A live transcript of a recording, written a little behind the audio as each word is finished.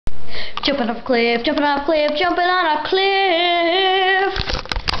Jumping off a cliff, jumping off a cliff, jumping on a cliff.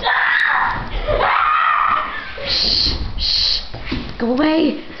 Shh, shh. Go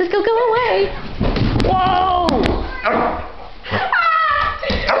away. Cisco, go away. Whoa.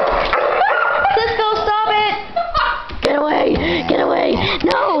 Cisco, stop it. Get away. Get away.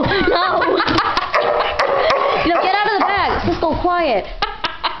 No, no. You know, get out of the bag. Cisco, quiet.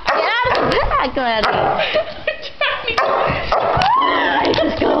 Get out of the bag, Maddie. Alright,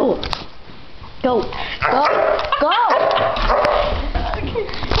 just go. Go. Go. Go.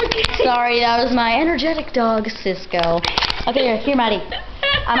 Sorry, that was my energetic dog, Cisco. Okay, here, Maddie.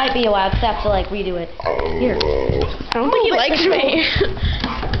 I might be a while, because I have to, like, redo it. Here. I don't think he likes me.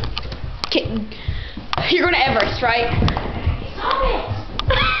 Okay. You're going to Everest, right? Stop it!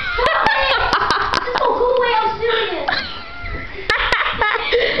 Stop it! Cisco, go away, I'm serious.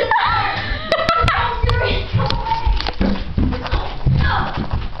 I'm serious, go away.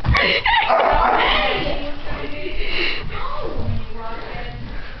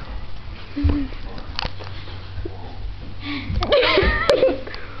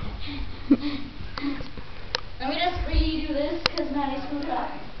 Let me just redo this because Maddie screwed up.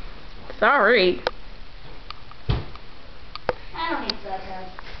 Sorry. I don't need that, guys.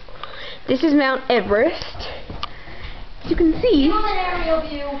 This is Mount Everest. As you can see, Give them an aerial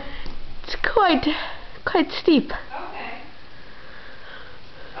view. it's quite steep. Okay.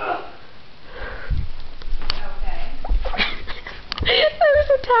 I was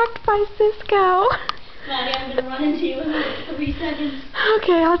attacked by Cisco. Maddie, I'm gonna run into you in like 3 seconds.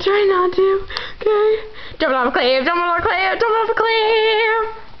 Okay, I'll try not to. Okay. Jumping off a cliff, jumping off a cliff, jumping off a cliff.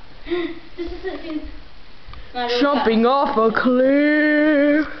 Just a second. Maddie, Jumping off a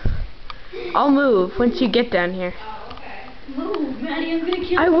cliff. I'll move once you get down here. Oh, okay. Move, Maddie, I'm gonna kill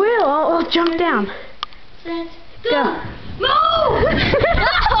you. I will. I'll jump down. Set. Go. Move!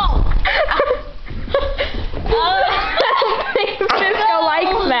 No! Cisco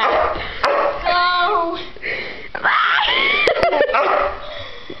likes that. No!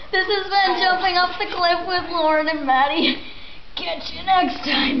 This has been Jumping Off the Cliff with Lauren and Maddie. Catch you next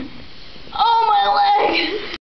time. Oh, my leg!